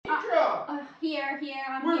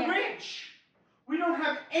I'm We're here. rich. We don't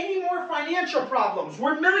have any more financial problems.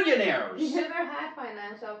 We're millionaires. You never had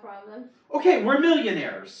financial problems. Okay, we're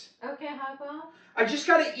millionaires. Okay, how come? I just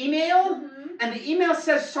got an email, and the email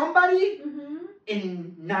says somebody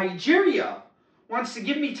in Nigeria wants to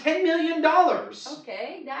give me $10 million.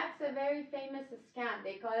 Okay, that's a very famous scam.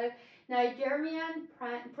 They call it Nigerian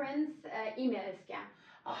Prince email scam.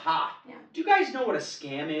 Aha. Yeah. Do you guys know what a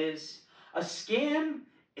scam is? A scam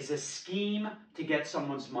is a scheme to get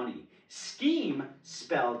someone's money. Scheme,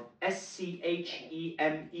 spelled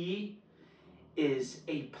S-C-H-E-M-E, is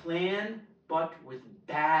a plan but with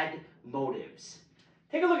bad motives.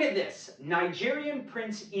 Take a look at this. Nigerian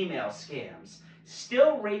Prince email scams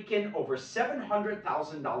still rake in over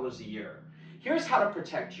 $700,000 a year. Here's how to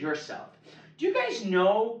protect yourself. Do you guys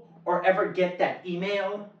know or ever get that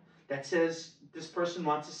email that says this person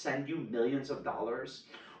wants to send you millions of dollars?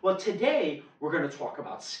 Well, today we're going to talk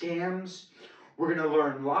about scams. We're going to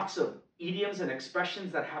learn lots of idioms and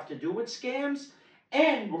expressions that have to do with scams.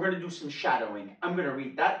 And we're going to do some shadowing. I'm going to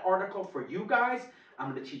read that article for you guys.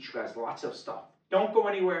 I'm going to teach you guys lots of stuff. Don't go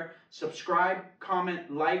anywhere. Subscribe, comment,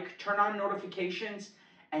 like, turn on notifications,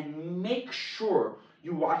 and make sure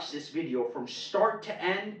you watch this video from start to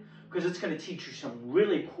end because it's going to teach you some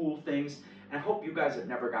really cool things. And I hope you guys have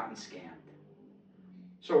never gotten scammed.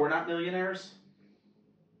 So we're not millionaires?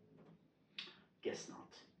 Guess not.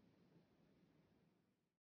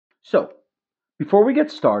 So, before we get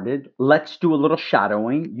started, let's do a little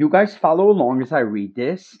shadowing. You guys follow along as I read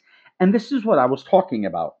this. And this is what I was talking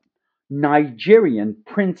about. Nigerian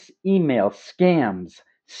Prince email scams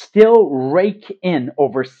still rake in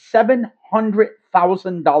over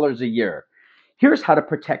 $700,000 a year. Here's how to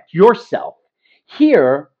protect yourself.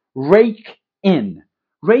 Here, rake in.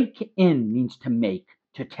 Rake in means to make,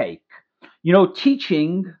 to take. You know,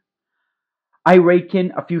 teaching, I rake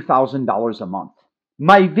in a few $1,000s a month.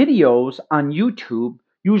 My videos on YouTube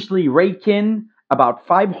usually rake in about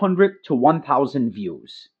 500 to 1,000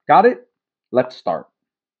 views. Got it? Let's start.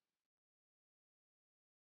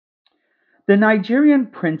 The Nigerian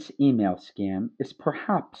Prince email scam is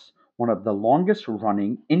perhaps one of the longest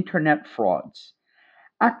running internet frauds.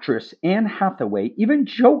 Actress Anne Hathaway even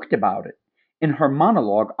joked about it in her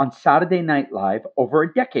monologue on Saturday Night Live over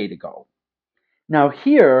a decade ago. Now,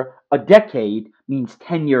 here, a decade means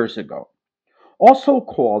 10 years ago. Also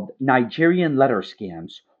called Nigerian letter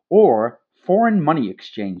scams or foreign money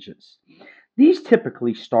exchanges. These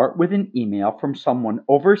typically start with an email from someone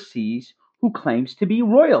overseas who claims to be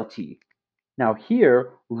royalty. Now,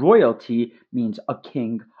 here, royalty means a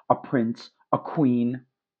king, a prince, a queen.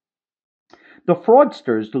 The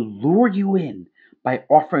fraudsters lure you in by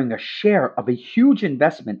offering a share of a huge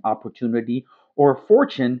investment opportunity or a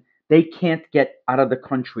fortune they can't get out of the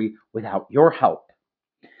country without your help.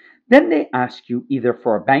 Then they ask you either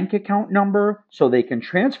for a bank account number so they can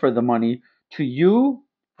transfer the money to you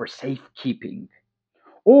for safekeeping,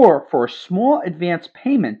 or for a small advance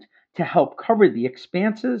payment to help cover the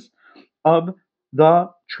expenses of the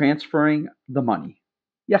transferring the money.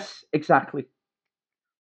 Yes, exactly.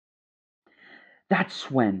 That's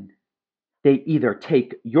when they either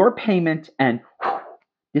take your payment and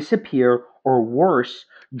disappear, or worse,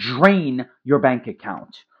 drain your bank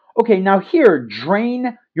account. Okay, now here,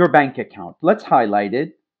 drain your bank account. Let's highlight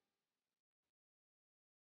it.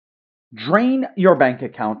 Drain your bank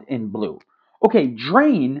account in blue. Okay,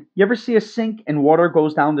 drain, you ever see a sink and water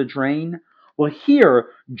goes down the drain? Well, here,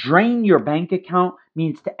 drain your bank account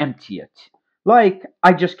means to empty it. Like,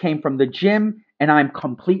 I just came from the gym and I'm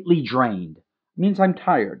completely drained. It means I'm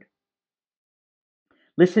tired.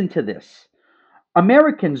 Listen to this.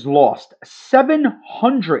 Americans lost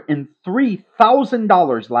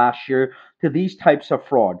 $703,000 last year to these types of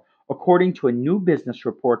fraud, according to a new business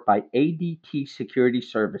report by ADT Security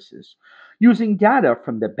Services, using data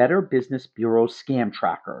from the Better Business Bureau scam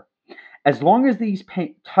tracker. As long as these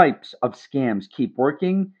types of scams keep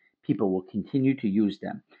working, people will continue to use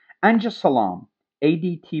them. Anja Salam,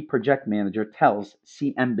 ADT project manager, tells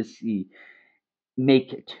CNBC,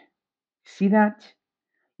 make it. See that?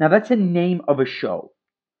 Now that's a name of a show.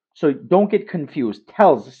 So don't get confused.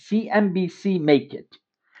 Tells CNBC Make It.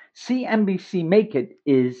 CNBC Make It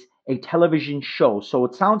is a television show. So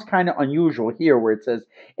it sounds kind of unusual here where it says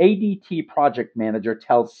ADT project manager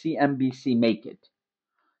tells CNBC Make It.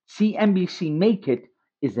 CNBC Make It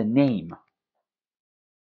is a name.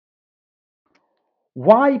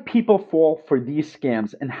 Why people fall for these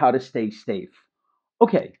scams and how to stay safe.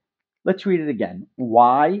 Okay, let's read it again.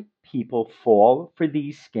 Why people fall for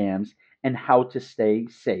these scams and how to stay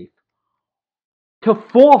safe. To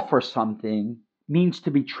fall for something means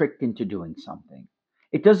to be tricked into doing something.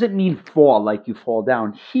 It doesn't mean fall like you fall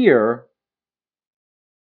down. Here,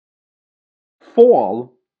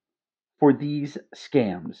 fall for these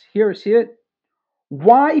scams. Here, see it?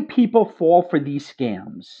 Why people fall for these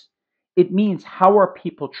scams. It means how are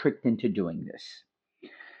people tricked into doing this?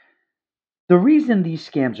 The reason these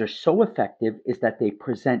scams are so effective is that they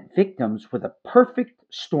present victims with a perfect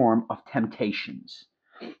storm of temptations.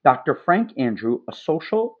 Dr. Frank Andrew, a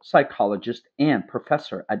social psychologist and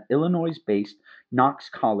professor at Illinois based Knox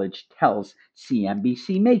College, tells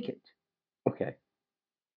CNBC Make It. Okay,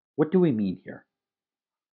 what do we mean here?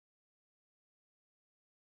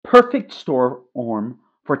 Perfect storm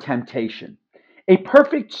for temptation. A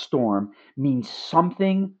perfect storm means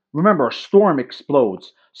something, remember, a storm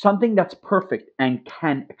explodes, something that's perfect and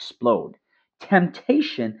can explode.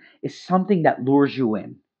 Temptation is something that lures you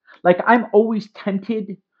in. Like I'm always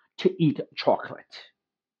tempted to eat chocolate.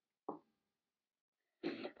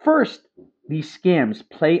 First, these scams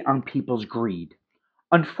play on people's greed.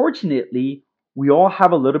 Unfortunately, we all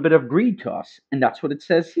have a little bit of greed to us, and that's what it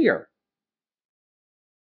says here.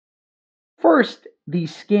 First,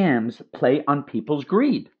 these scams play on people's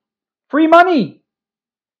greed. Free money!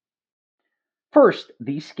 First,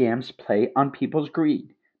 these scams play on people's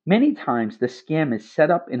greed. Many times, the scam is set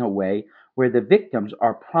up in a way where the victims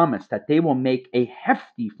are promised that they will make a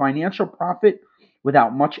hefty financial profit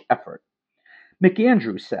without much effort.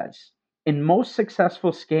 McAndrew says, in most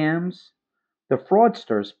successful scams, the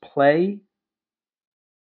fraudsters play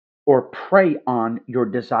or prey on your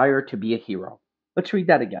desire to be a hero. Let's read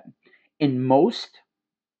that again. In most,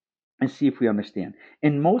 and see if we understand.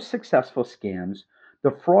 In most successful scams,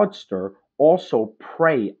 the fraudster also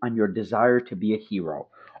prey on your desire to be a hero.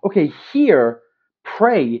 Okay, here,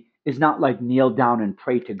 pray is not like kneel down and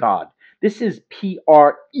pray to God. This is PREY,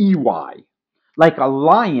 like a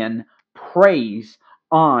lion preys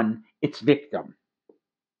on its victim.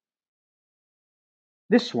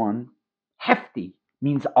 This one, hefty,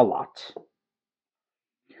 means a lot.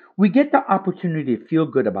 We get the opportunity to feel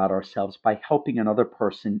good about ourselves by helping another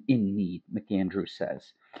person in need, McAndrew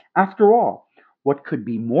says. After all, what could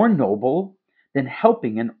be more noble than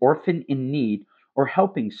helping an orphan in need or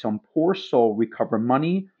helping some poor soul recover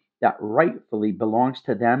money that rightfully belongs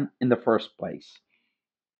to them in the first place?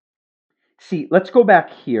 See, let's go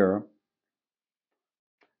back here.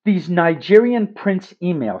 These Nigerian Prince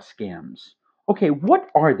email scams. Okay, what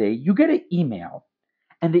are they? You get an email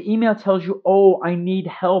and the email tells you, oh, I need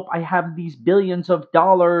help. I have these billions of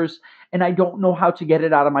dollars and I don't know how to get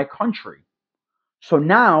it out of my country. So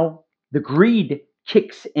now the greed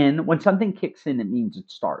kicks in. When something kicks in, it means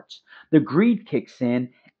it starts. The greed kicks in.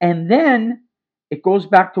 And then it goes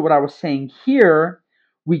back to what I was saying here.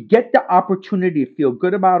 We get the opportunity to feel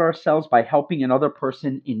good about ourselves by helping another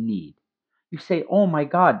person in need. You say, oh my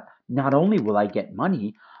God, not only will I get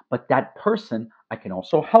money, but that person, I can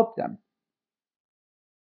also help them.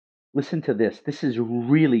 Listen to this. This is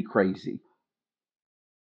really crazy.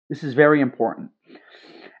 This is very important.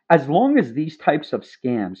 As long as these types of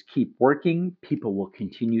scams keep working, people will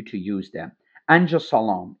continue to use them. Anja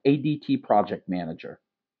Salam, ADT project manager.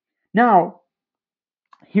 Now,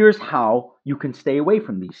 here's how you can stay away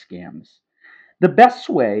from these scams. The best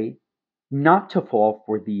way not to fall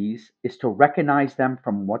for these is to recognize them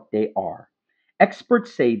from what they are.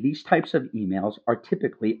 Experts say these types of emails are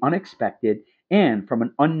typically unexpected and from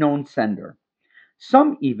an unknown sender.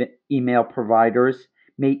 Some email providers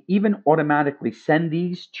may even automatically send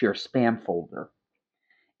these to your spam folder.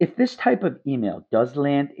 If this type of email does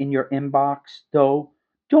land in your inbox, though,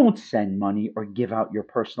 don't send money or give out your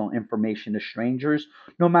personal information to strangers,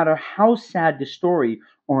 no matter how sad the story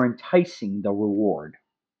or enticing the reward.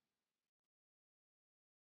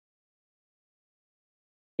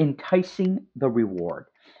 Enticing the reward.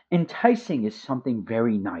 Enticing is something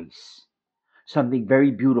very nice, something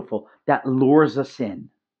very beautiful that lures us in.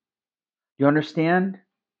 You understand?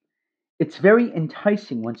 It's very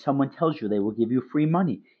enticing when someone tells you they will give you free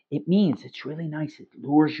money. It means it's really nice. It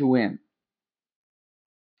lures you in.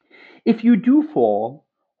 If you do fall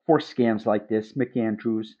for scams like this,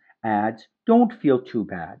 McAndrews adds, don't feel too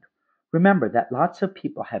bad. Remember that lots of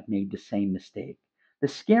people have made the same mistake. The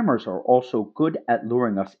scammers are also good at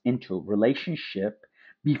luring us into a relationship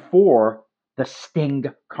before the sting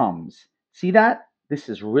comes. See that? This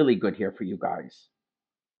is really good here for you guys.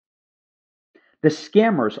 The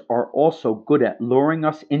scammers are also good at luring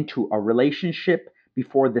us into a relationship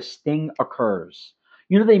before the sting occurs.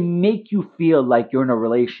 You know, they make you feel like you're in a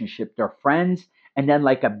relationship, they're friends, and then,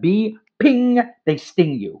 like a bee, ping, they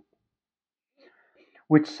sting you,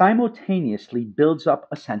 which simultaneously builds up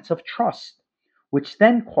a sense of trust, which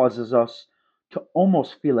then causes us to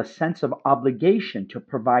almost feel a sense of obligation to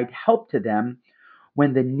provide help to them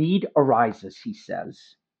when the need arises, he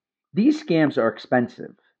says. These scams are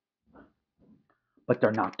expensive, but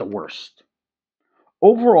they're not the worst.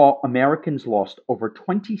 Overall, Americans lost over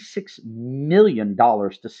 $26 million to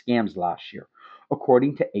scams last year,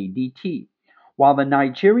 according to ADT. While the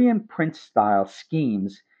Nigerian Prince style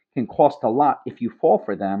schemes can cost a lot if you fall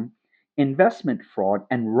for them, investment fraud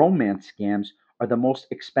and romance scams are the most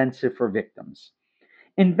expensive for victims.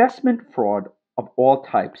 Investment fraud of all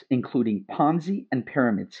types, including Ponzi and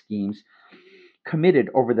pyramid schemes, committed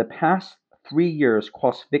over the past 3 years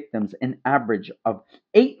cost victims an average of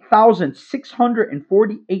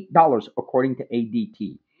 $8,648, according to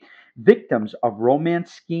ADT. Victims of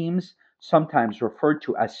romance schemes, sometimes referred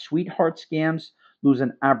to as sweetheart scams, lose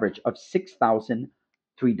an average of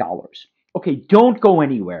 $6,003. Okay, don't go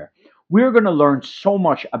anywhere. We're going to learn so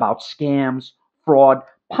much about scams, fraud,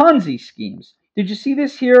 Ponzi schemes. Did you see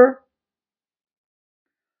this here?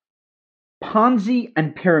 Ponzi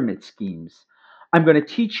and pyramid schemes. I'm going to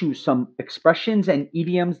teach you some expressions and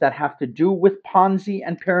idioms that have to do with Ponzi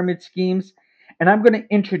and pyramid schemes. And I'm going to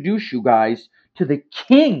introduce you guys to the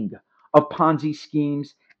king of Ponzi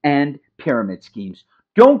schemes and pyramid schemes.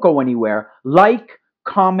 Don't go anywhere. Like,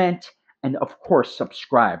 comment, and of course,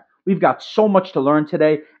 subscribe. We've got so much to learn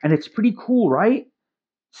today, and it's pretty cool, right?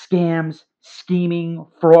 Scams, scheming,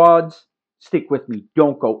 frauds. Stick with me.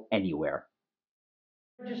 Don't go anywhere.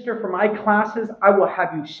 Register for my classes, I will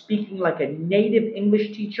have you speaking like a native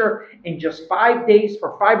English teacher in just 5 days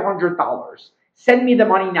for $500. Send me the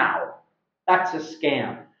money now. That's a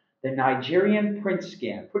scam. The Nigerian Prince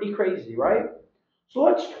scam. Pretty crazy, right? So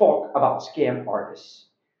let's talk about scam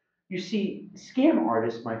artists. You see, scam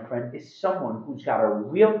artist, my friend, is someone who's got a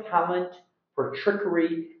real talent for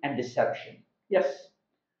trickery and deception. Yes,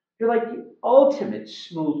 they're like the ultimate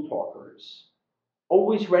smooth talkers,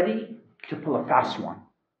 always ready to pull a fast one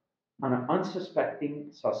on an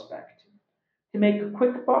unsuspecting suspect. To make a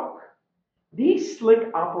quick buck, these slick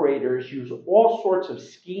operators use all sorts of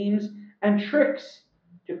schemes and tricks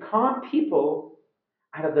to con people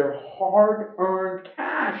out of their hard earned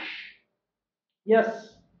cash.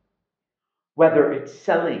 Yes, whether it's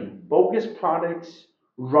selling bogus products,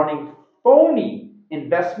 running phony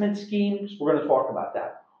investment schemes, we're going to talk about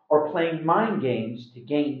that, or playing mind games to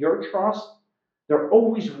gain your trust, they're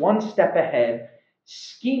always one step ahead,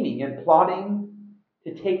 scheming and plotting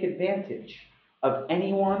to take advantage of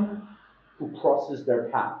anyone who crosses their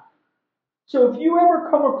path. So if you ever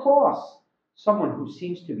come across someone who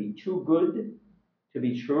seems to be too good to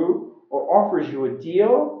be true or offers you a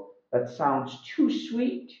deal that sounds too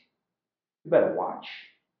sweet, you better watch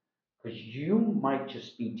because you might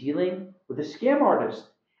just be dealing with a scam artist.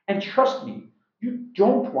 And trust me, you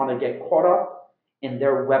don't want to get caught up in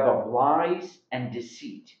their web of lies and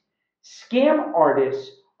deceit. Scam artists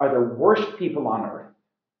are the worst people on earth.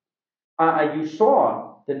 You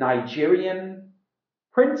saw the Nigerian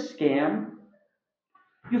Prince scam.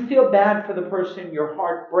 You feel bad for the person, your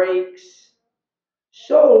heart breaks.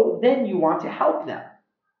 So then you want to help them.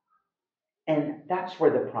 And that's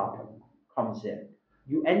where the problem comes in.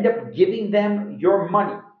 You end up giving them your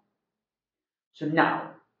money. So now,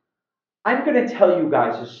 I'm going to tell you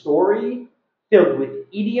guys a story filled with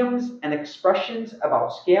idioms and expressions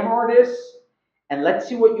about scam artists. And let's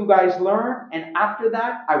see what you guys learn. And after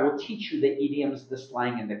that, I will teach you the idioms, the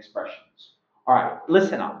slang, and expressions. All right,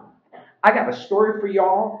 listen up. I got a story for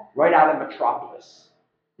y'all right out of Metropolis,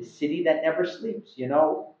 the city that never sleeps, you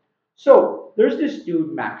know? So there's this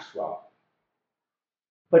dude, Maxwell.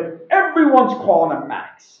 But everyone's calling him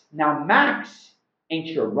Max. Now, Max ain't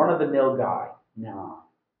your run of the mill guy. Nah.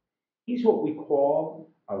 He's what we call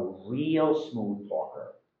a real smooth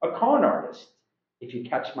talker, a con artist, if you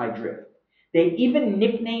catch my drift. They even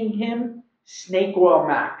nicknamed him Snake Oil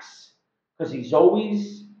Max because he's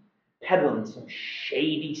always peddling some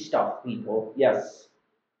shady stuff, people. Yes.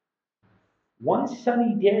 One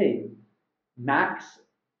sunny day, Max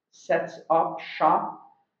sets up shop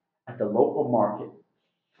at the local market,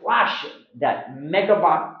 flashing that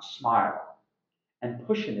megawatt smile and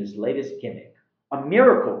pushing his latest gimmick, a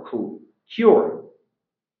miracle cure.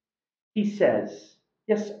 He says,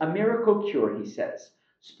 yes, a miracle cure, he says,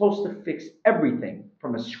 supposed to fix everything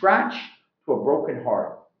from a scratch to a broken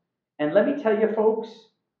heart. And let me tell you, folks,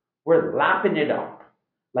 we're lapping it up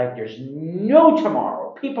like there's no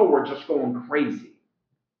tomorrow. People were just going crazy.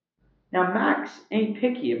 Now, Max ain't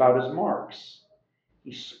picky about his marks.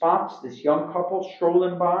 He spots this young couple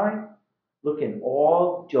strolling by, looking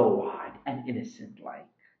all doe-eyed and innocent like.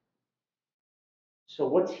 So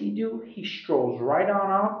what's he do? He strolls right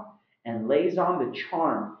on up and lays on the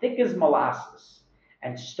charm thick as molasses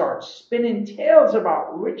and starts spinning tales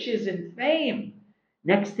about riches and fame.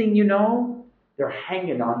 Next thing you know, they're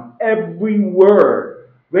hanging on every word,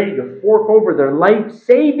 ready to fork over their life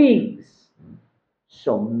savings.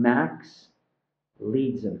 So Max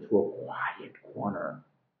leads him to a quiet corner,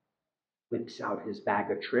 whips out his bag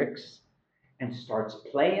of tricks, and starts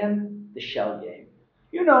playing the shell game.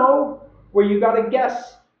 You know, where you gotta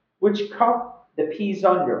guess which cup the pea's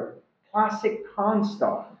under. Classic con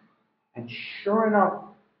stuff. And sure enough,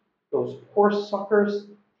 those poor suckers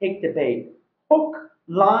take the bait. Hook,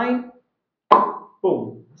 line,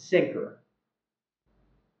 boom, sinker.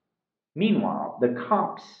 Meanwhile, the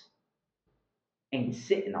cops ain't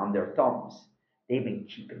sitting on their thumbs. They've been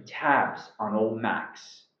keeping tabs on old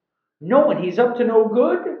Max, knowing he's up to no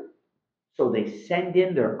good. So they send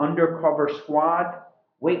in their undercover squad,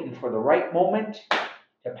 waiting for the right moment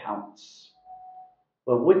to pounce.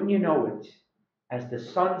 But wouldn't you know it, as the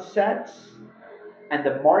sun sets and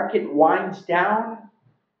the market winds down,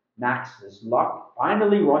 Max's luck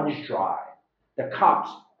finally runs dry. The cops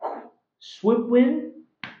swoop in,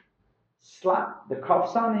 slap the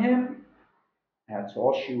cuffs on him. That's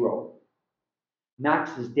all she wrote.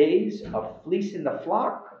 Max's days of fleecing the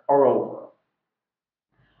flock are over.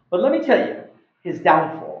 But let me tell you, his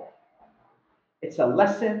downfall. It's a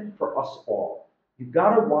lesson for us all. You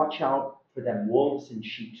gotta watch out for them wolves in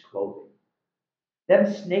sheep's clothing.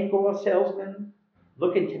 Them snake oil salesmen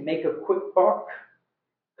looking to make a quick buck,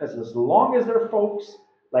 because as long as there are folks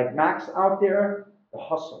like Max out there, the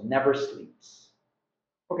hustle never sleeps.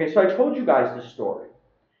 Okay, so I told you guys the story.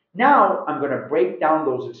 Now I'm going to break down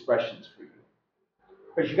those expressions for you,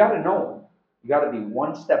 because you got to know them. You got to be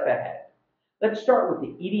one step ahead. Let's start with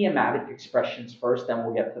the idiomatic expressions first, then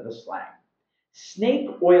we'll get to the slang. Snake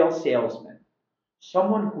oil salesman,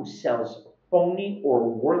 someone who sells phony or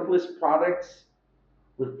worthless products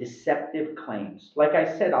with deceptive claims. Like I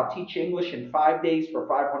said, I'll teach English in 5 days for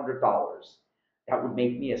 $500. That would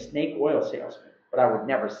make me a snake oil salesman, but I would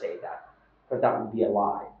never say that, because that would be a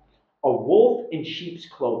lie. A wolf in sheep's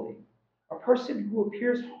clothing, a person who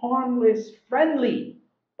appears harmless, friendly,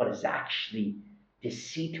 but is actually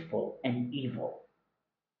deceitful and evil.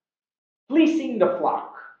 Fleecing the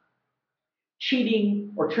flock,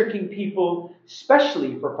 cheating or tricking people,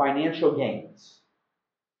 especially for financial gains.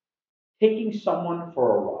 Taking someone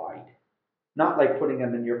for a ride, not like putting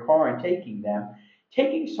them in your car and taking them.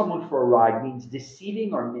 Taking someone for a ride means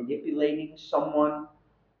deceiving or manipulating someone,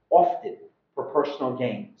 often for personal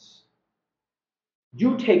gains.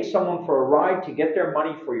 You take someone for a ride to get their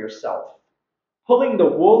money for yourself. Pulling the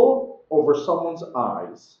wool over someone's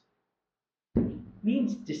eyes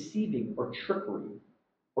means deceiving or trickery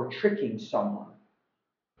or tricking someone.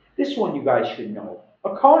 This one you guys should know.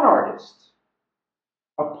 A con artist,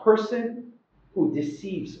 a person who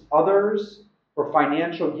deceives others for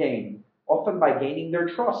financial gain, often by gaining their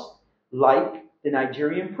trust, like the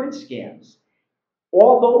Nigerian Prince scams.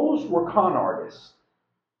 All those were con artists.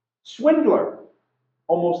 Swindler,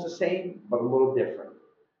 almost the same, but a little different.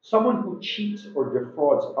 Someone who cheats or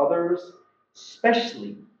defrauds others,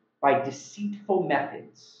 especially by deceitful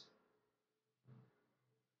methods.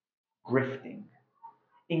 Grifting,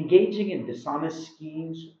 engaging in dishonest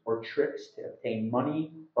schemes or tricks to obtain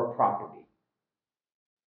money or property.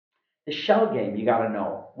 The shell game, you gotta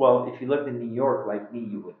know. Well, if you lived in New York like me,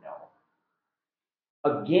 you would know.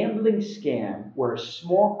 A gambling scam where a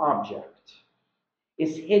small object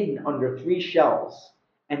is hidden under 3 shells,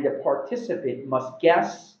 and the participant must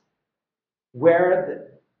guess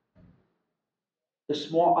where the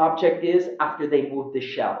small object is after they move the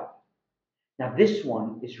shell. Now, this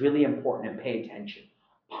one is really important, and pay attention.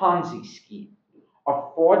 Ponzi scheme, a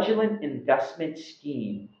fraudulent investment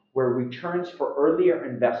scheme where returns for earlier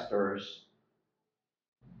investors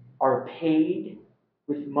are paid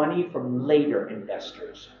with money from later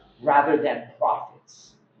investors rather than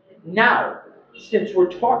profits. Now, since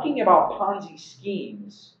we're talking about Ponzi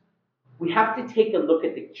schemes, we have to take a look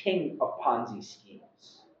at the king of Ponzi schemes.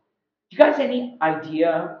 Do you guys have any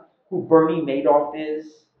idea who Bernie Madoff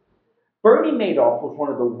is? Bernie Madoff was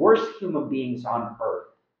one of the worst human beings on earth.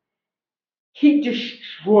 He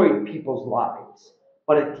destroyed people's lives,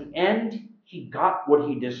 but at the end, he got what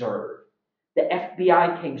he deserved. The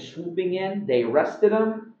FBI came swooping in, they arrested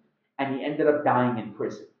him, and he ended up dying in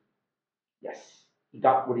prison. Yes, he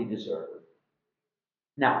got what he deserved.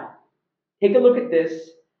 Now, take a look at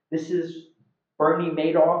this. This is Bernie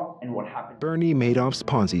Madoff and what happened. Bernie Madoff's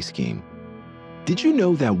Ponzi scheme. Did you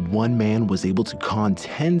know that one man was able to con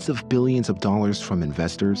tens of billions of dollars from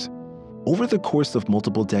investors? Over the course of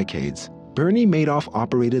multiple decades, Bernie Madoff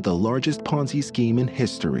operated the largest Ponzi scheme in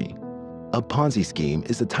history. A Ponzi scheme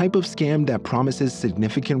is a type of scam that promises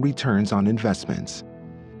significant returns on investments.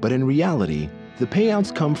 But in reality, the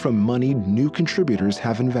payouts come from money new contributors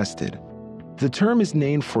have invested. The term is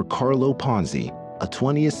named for Carlo Ponzi, a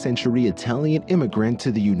 20th century Italian immigrant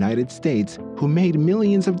to the United States who made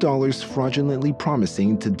millions of dollars fraudulently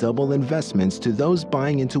promising to double investments to those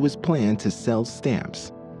buying into his plan to sell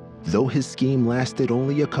stamps. Though his scheme lasted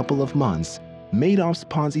only a couple of months, Madoff's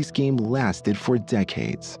Ponzi scheme lasted for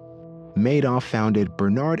decades. Madoff founded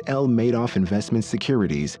Bernard L. Madoff Investment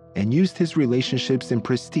Securities and used his relationships and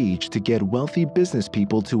prestige to get wealthy business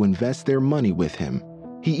people to invest their money with him.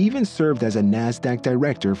 He even served as a NASDAQ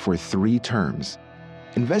director for 3 terms.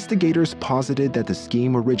 Investigators posited that the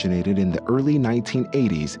scheme originated in the early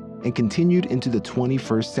 1980s and continued into the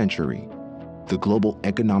 21st century. The global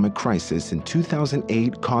economic crisis in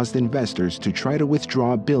 2008 caused investors to try to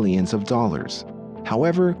withdraw billions of dollars.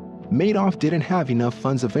 However, Madoff didn't have enough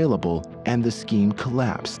funds available and the scheme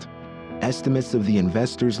collapsed. Estimates of the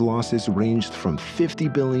investors' losses ranged from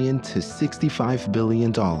 $50 billion to $65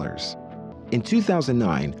 billion. In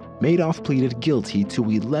 2009, Madoff pleaded guilty to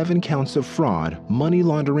 11 counts of fraud, money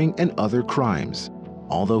laundering, and other crimes.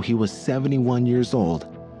 Although he was 71 years old,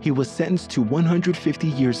 he was sentenced to 150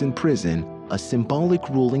 years in prison, a symbolic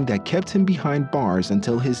ruling that kept him behind bars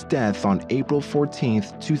until his death on April 14,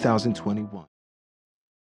 2021.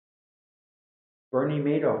 Bernie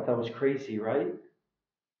Madoff, that was crazy, right?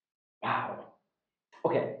 Wow.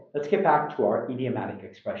 Okay, let's get back to our idiomatic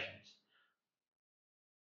expressions.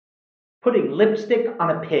 Putting lipstick on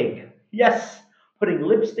a pig. Yes, putting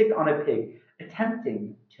lipstick on a pig.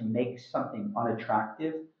 Attempting to make something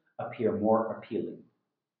unattractive appear more appealing.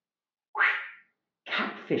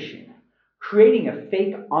 Catfishing. Creating a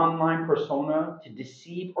fake online persona to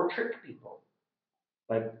deceive or trick people.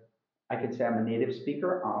 Like, I could say I'm a native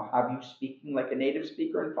speaker. I'll have you speaking like a native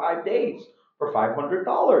speaker in 5 days for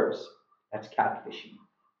 $500. That's catfishing.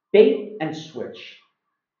 Bait and switch.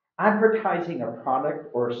 Advertising a product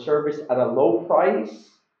or a service at a low price,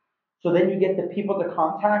 so then you get the people to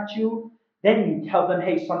contact you. Then you tell them,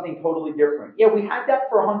 hey, something totally different. Yeah, we had that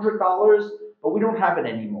for $100, but we don't have it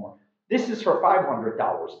anymore. This is for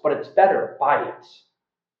 $500, but it's better. Buy it.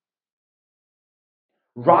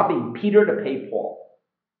 Robbing Peter to pay Paul.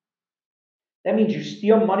 That means you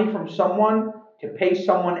steal money from someone to pay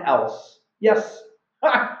someone else. Yes.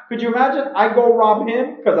 Could you imagine? I go rob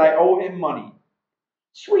him because I owe him money.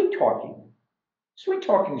 Sweet talking. Sweet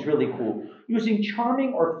talking is really cool. Using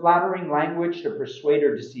charming or flattering language to persuade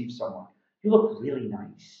or deceive someone. You look really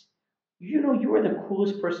nice. You know, you are the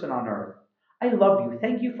coolest person on earth. I love you.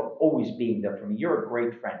 Thank you for always being there for me. You're a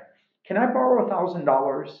great friend. Can I borrow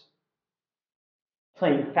 $1,000?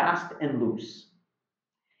 Playing fast and loose.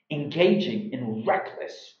 Engaging in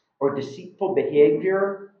reckless or deceitful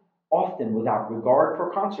behavior, often without regard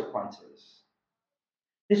for consequences.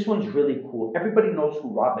 This one's really cool. Everybody knows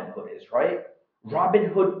who Robin Hood is, right? Robin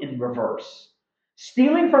Hood in reverse.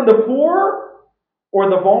 Stealing from the poor or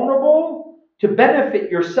the vulnerable to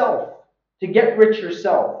benefit yourself, to get rich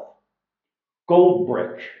yourself. Gold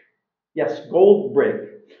brick. Yes, gold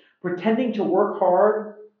brick. Pretending to work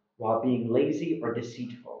hard while being lazy or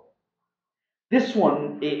deceitful. This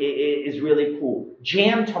one is really cool.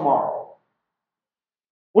 Jam tomorrow.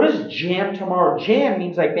 What is jam tomorrow? Jam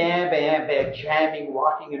means like bam, bam, bam, jamming,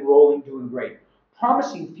 rocking and rolling, doing great.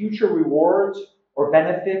 Promising future rewards or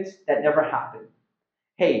benefits that never happen.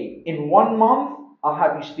 Hey, in 1 month, I'll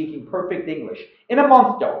have you speaking perfect English. In a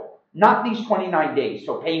month, though, not these 29 days,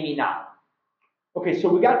 so pay me now. Okay, so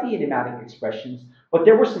we got the idiomatic expressions, but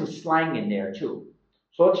there was some slang in there too.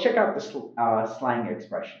 So let's check out the slang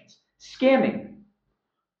expressions. Scamming.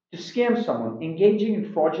 To scam someone, engaging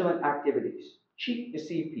in fraudulent activities. Cheat,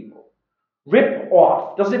 deceive people. Rip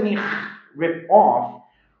off doesn't mean rip off.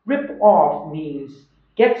 Rip off means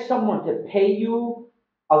get someone to pay you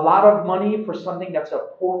a lot of money for something that's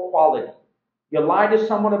of poor quality. You lie to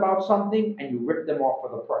someone about something and you rip them off for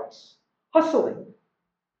the price. Hustling.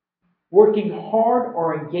 Working hard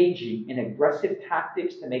or engaging in aggressive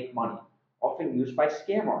tactics to make money, often used by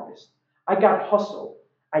scam artists. I got hustled.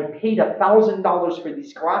 I paid $1,000 for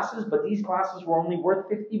these glasses, but these glasses were only worth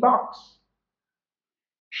 $50.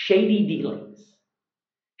 Shady dealings.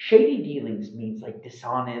 Shady dealings means like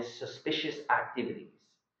dishonest, suspicious activities,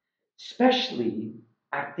 especially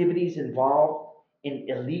activities involved in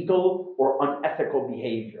illegal or unethical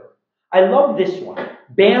behavior. I love this one.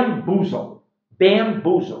 Bamboozle.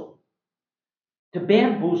 Bamboozle. To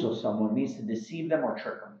bamboozle someone means to deceive them or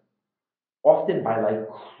trick them, often by like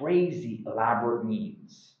crazy elaborate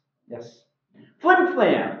means. Yes.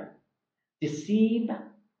 Flim-flam. Deceive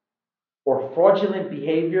or fraudulent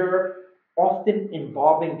behavior often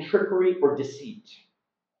involving trickery or deceit.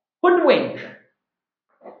 Hoodwink,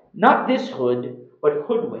 not this hood, but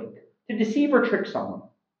hoodwink, to deceive or trick someone,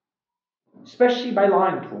 especially by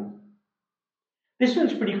lying to them. This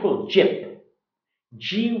one's pretty cool. Gyp,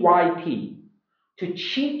 Gyp, to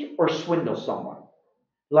cheat or swindle someone.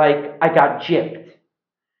 Like, I got gypped.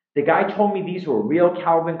 The guy told me these were real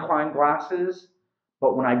Calvin Klein glasses,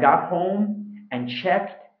 but when I got home and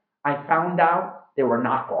checked, I found out they were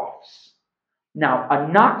knockoffs. Now,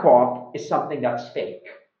 a knockoff is something that's fake.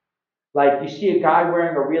 Like, you see a guy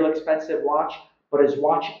wearing a real expensive watch, but his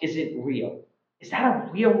watch isn't real. Is that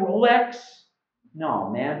a real Rolex? No,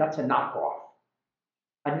 man, that's a knockoff.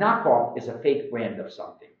 A knockoff is a fake brand of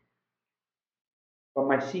something. But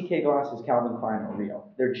my CK glasses, Calvin Klein, are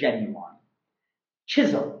real. They're genuine.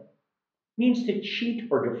 Chisel means to cheat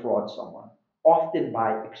or defraud someone, often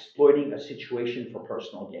by exploiting a situation for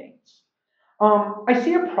personal gains. I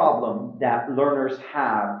see a problem that learners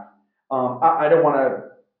have. I don't want to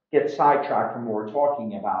get sidetracked from what we're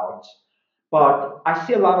talking about, but I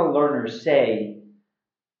see a lot of learners say,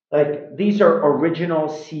 like, these are original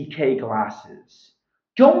CK glasses.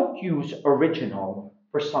 Don't use original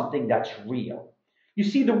for something that's real. You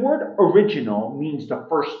see, the word original means the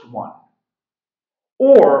first one.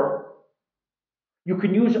 Or you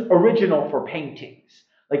can use original for paintings.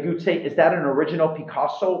 Like you'd say, is that an original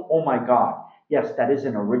Picasso? Oh my God. Yes, that is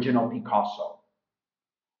an original Picasso.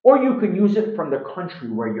 Or you can use it from the country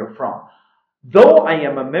where you're from. Though I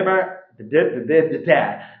am American,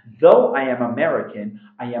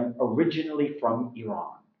 I am originally from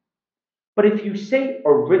Iran. But if you say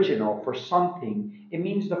original for something, it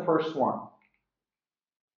means the first one.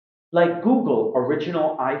 Like Google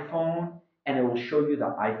original iPhone, and it will show you the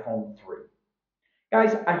iPhone 3.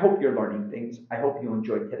 Guys, I hope you're learning things. I hope you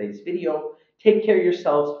enjoyed today's video. Take care of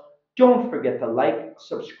yourselves. Don't forget to like,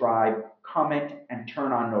 subscribe, comment, and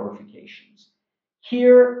turn on notifications.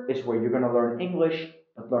 Here is where you're going to learn English,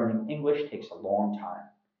 but learning English takes a long time.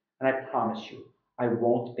 And I promise you, I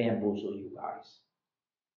won't bamboozle you guys.